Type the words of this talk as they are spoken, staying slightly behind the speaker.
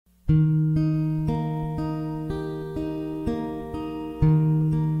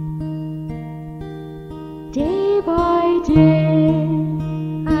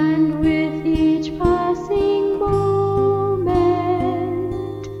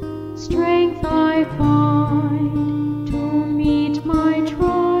strength I find to meet my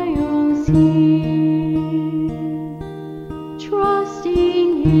trials here,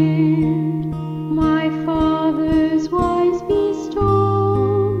 trusting in my Father's wise bestowment.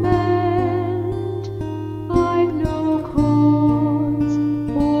 I've no cause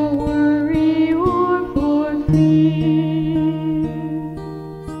for worry or for fear.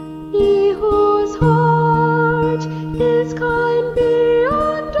 He whose heart is kind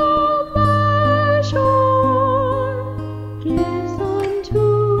beyond all measure gives unto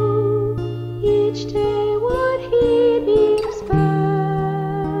each day what he deems best.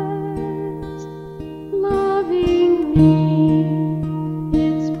 Loving me,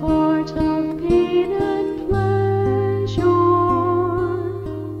 it's part of pain and pleasure,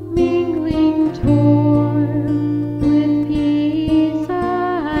 mingling toil with peace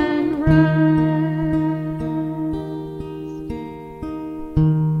and rest.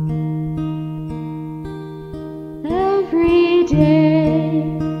 Every day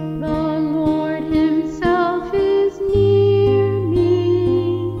the Lord himself is near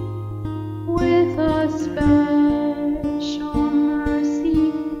me with a special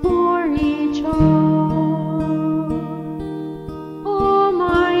mercy for each hour. All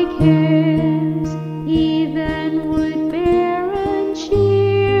my cares he then would bear and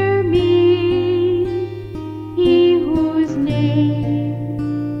cheer me, he whose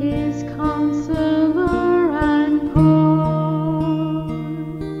name is Counselor and God.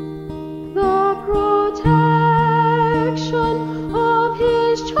 The protection of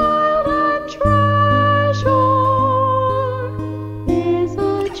his child and treasure is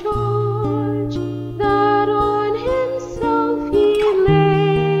a charge that on himself he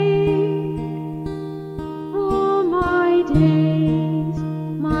laid. All my days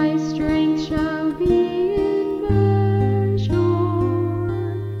my strength shall be in measure,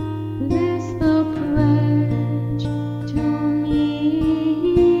 this the pledge to me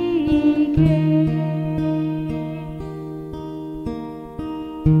he gave.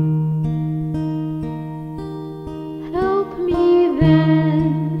 Help me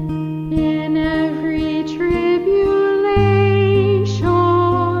then in every tribulation,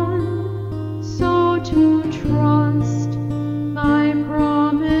 so to trust thy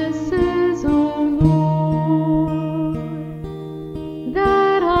promises, O Lord,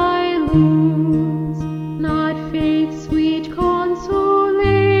 that I lose not faith's sweet consolation,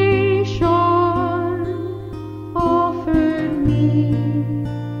 offered me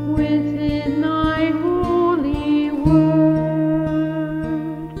within thy holy word.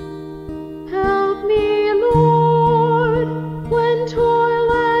 Help me, Lord, when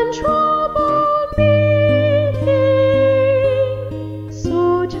toil and trouble meeting,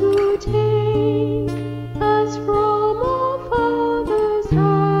 so to take as from a Father's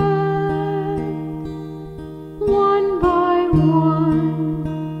hand, one by one